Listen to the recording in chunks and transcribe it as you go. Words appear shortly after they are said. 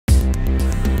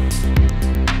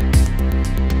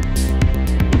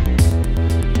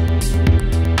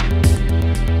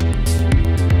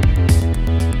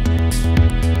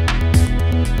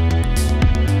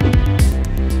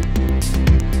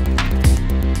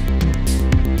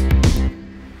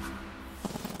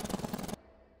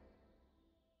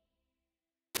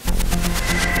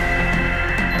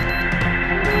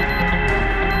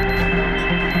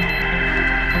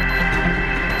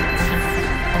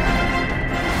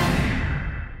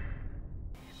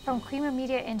From Creamer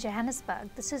Media in Johannesburg,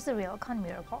 this is the Real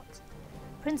Economy Report.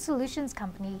 Print solutions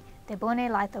company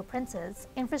Lebone Litho Printers,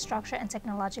 infrastructure and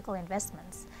technological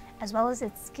investments, as well as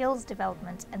its skills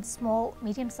development and small,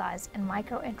 medium-sized and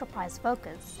micro-enterprise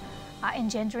focus, are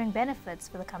engendering benefits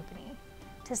for the company.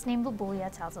 Tasneem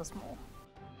Bulbulia tells us more.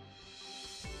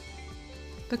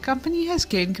 The company has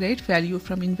gained great value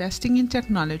from investing in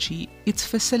technology, its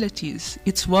facilities,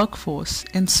 its workforce,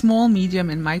 and small, medium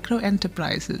and micro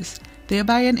enterprises,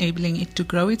 thereby enabling it to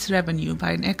grow its revenue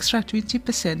by an extra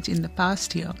 20% in the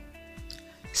past year.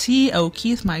 CEO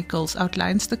Keith Michaels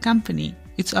outlines the company,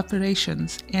 its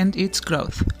operations, and its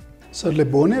growth. So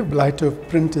Lebone Litho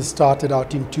Printers started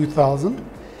out in 2000.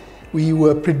 We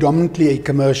were predominantly a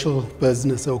commercial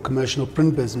business or commercial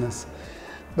print business.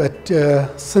 But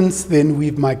since then,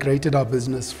 we've migrated our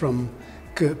business from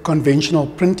conventional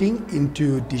printing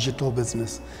into digital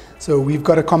business. So we've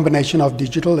got a combination of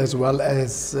digital as well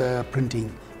as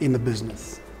printing in the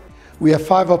business. We have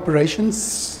 5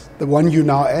 operations. The one you're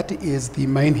now at is the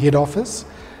main head office.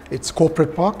 It's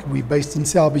Corporate Park. We're based in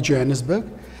Selby, Johannesburg.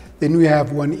 Then we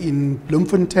have one in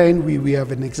Bloemfontein, where we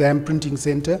have an exam printing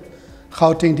center.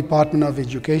 Gauteng Department of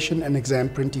Education, an exam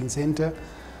printing center.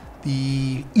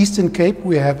 The Eastern Cape,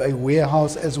 we have a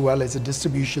warehouse as well as a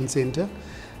distribution center,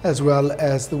 as well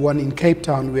as the one in Cape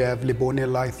Town, we have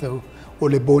Lebone Litho or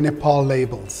Lebone PAL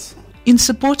labels. In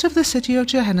support of the City of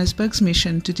Johannesburg's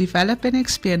mission to develop and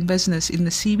expand business in the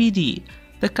CBD,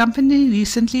 the company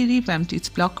recently revamped its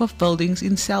block of buildings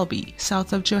in Selby,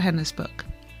 south of Johannesburg.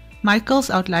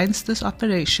 Michaels outlines this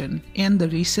operation and the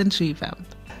recent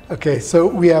revamp. Okay, so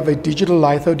we have a digital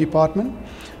litho department.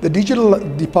 The digital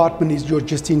department is your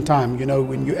just-in-time,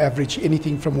 when you average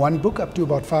anything from 1 book up to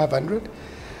about 500.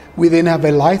 We then have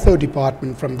a litho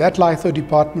department. From that litho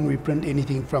department, we print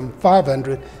anything from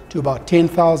 500 to about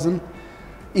 10,000.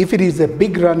 If it is a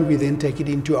big run, we then take it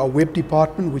into our web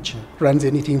department, which runs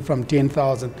anything from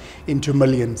 10,000 into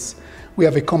millions. We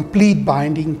have a complete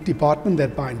binding department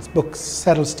that binds books,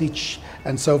 saddle stitch,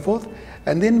 and so forth.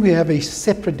 And then we have a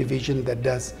separate division that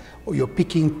does your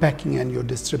picking, packing, and your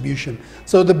distribution.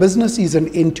 So the business is an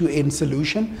end-to-end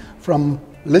solution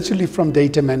literally from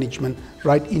data management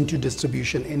right into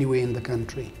distribution anywhere in the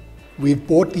country. We've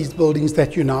bought these buildings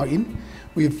that you're now in.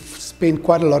 We've spent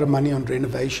quite a lot of money on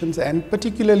renovations, and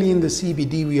particularly in the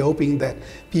CBD, we're hoping that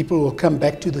people will come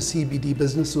back to the CBD,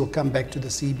 business will come back to the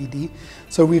CBD.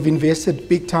 So we've invested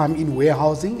big time in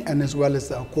warehousing and as well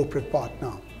as our corporate part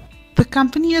now. The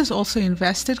company has also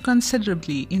invested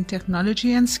considerably in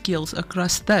technology and skills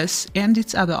across this and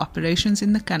its other operations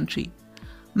in the country.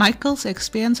 Michaels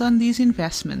expands on these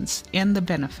investments and the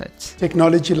benefits.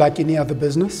 Technology, like any other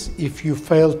business, if you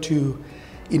fail to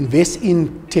invest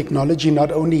in technology,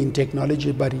 not only in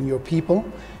technology but in your people,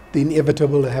 the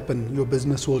inevitable will happen. Your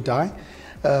business will die.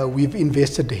 We've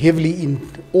invested heavily in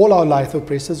all our litho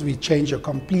presses. We changed a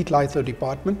complete litho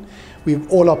department.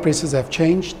 All our presses have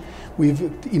changed. We've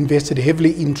invested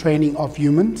heavily in training of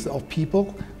humans, of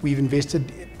people. We've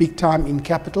invested big time in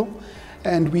capital.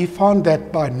 And we found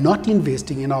that by not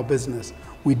investing in our business,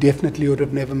 we definitely would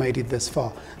have never made it this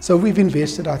far. So we've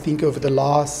invested, I think, over the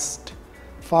last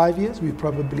 5 years, we've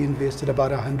probably invested about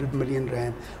 100 million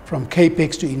rand from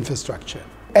capex to infrastructure.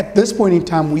 At this point in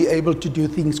time, we're able to do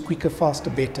things quicker, faster,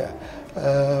 better.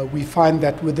 We find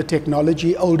that with the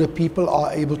technology, older people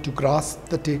are able to grasp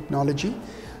the technology.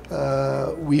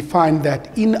 We find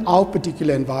that in our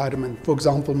particular environment, for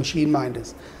example, machine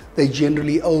minders, they're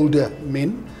generally older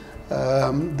men.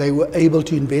 They were able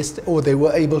to invest, or they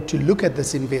were able to look at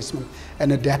this investment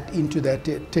and adapt into that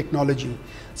technology.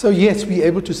 So yes, we're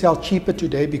able to sell cheaper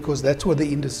today because that's what the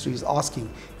industry is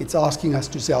asking. It's asking us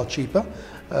to sell cheaper,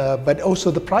 but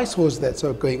also the price wars that's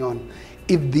going on.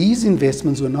 If these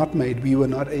investments were not made, we were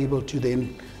not able to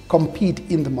then compete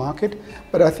in the market.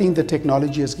 But I think the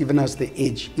technology has given us the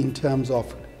edge in terms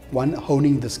of, 1,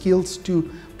 honing the skills,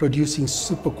 2, producing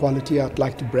super quality. I'd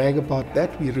like to brag about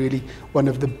that. We're really one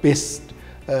of the best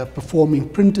performing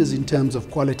printers in terms of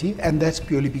quality, and that's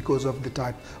purely because of the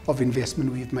type of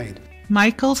investment we've made.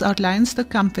 Michaels outlines the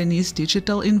company's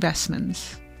digital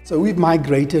investments. So we've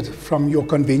migrated from your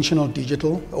conventional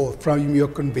digital or from your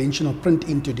conventional print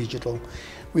into digital.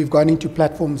 We've gone into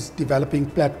platforms, developing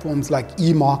platforms like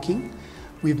e-marking.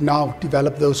 We've now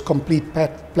developed those complete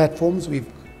platforms. We've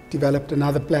developed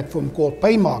another platform called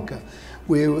PayMarker,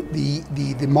 where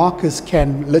the markers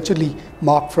can literally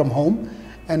mark from home,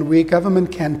 and where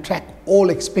government can track all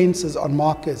expenses on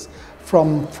markers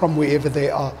from wherever they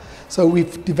are. So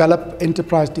we've developed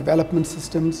enterprise development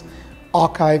systems.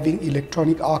 archiving,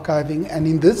 electronic archiving, and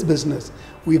in this business,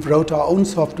 we've wrote our own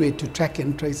software to track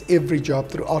and trace every job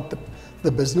throughout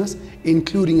the business,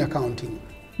 including accounting.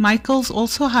 Michaels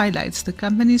also highlights the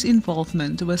company's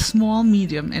involvement with small,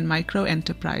 medium, and micro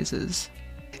enterprises.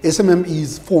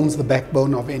 SMMEs forms the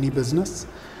backbone of any business.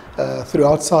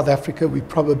 Throughout South Africa, we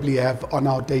probably have on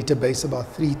our database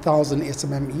about 3,000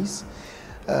 SMMEs.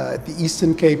 At the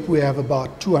Eastern Cape, we have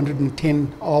about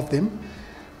 210 of them.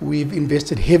 We've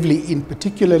invested heavily in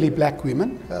particularly black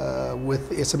women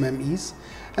with SMMEs.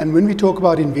 And when we talk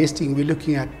about investing, we're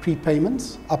looking at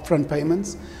prepayments, upfront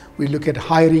payments. We look at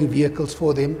hiring vehicles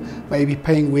for them, maybe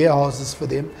paying warehouses for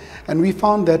them. And we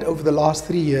found that over the last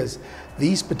 3 years,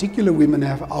 these particular women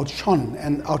have outshone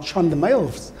the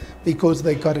males because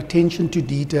they got attention to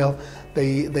detail.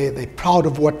 They're proud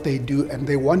of what they do, and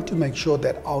they want to make sure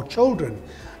that our children,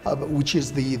 which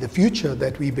is the future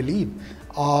that we believe,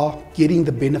 are getting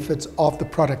the benefits of the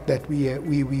product that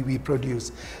we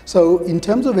produce. So in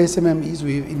terms of SMMEs,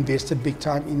 we've invested big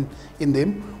time in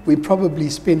them. We probably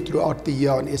spent throughout the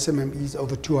year on SMMEs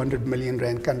over 200 million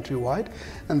rand countrywide,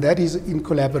 and that is in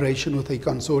collaboration with a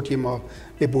consortium of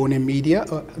Lebone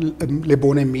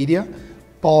Media,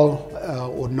 Paul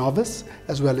or Novice,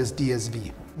 as well as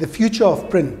DSV. The future of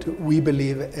print, we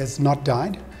believe, has not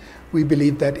died. We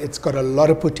believe that it's got a lot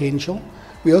of potential.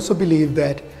 We also believe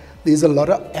that there's a lot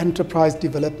of enterprise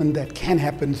development that can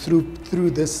happen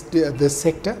through this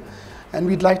sector. And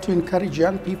we'd like to encourage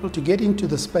young people to get into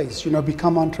the space,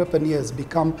 become entrepreneurs,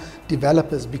 become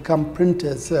developers, become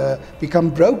printers, become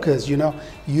brokers,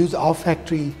 use our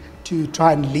factory to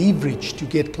try and leverage to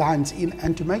get clients in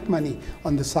and to make money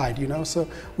on the side, So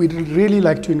we'd really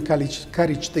like to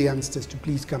encourage the youngsters to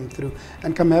please come through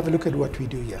and come have a look at what we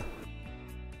do here.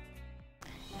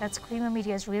 That's Creamer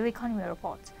Media's Real Economy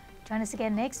Report. Join us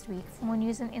again next week for more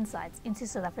news and insights into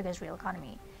South Africa's real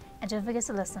economy. And don't forget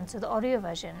to listen to the audio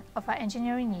version of our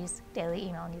Engineering News daily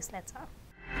email newsletter.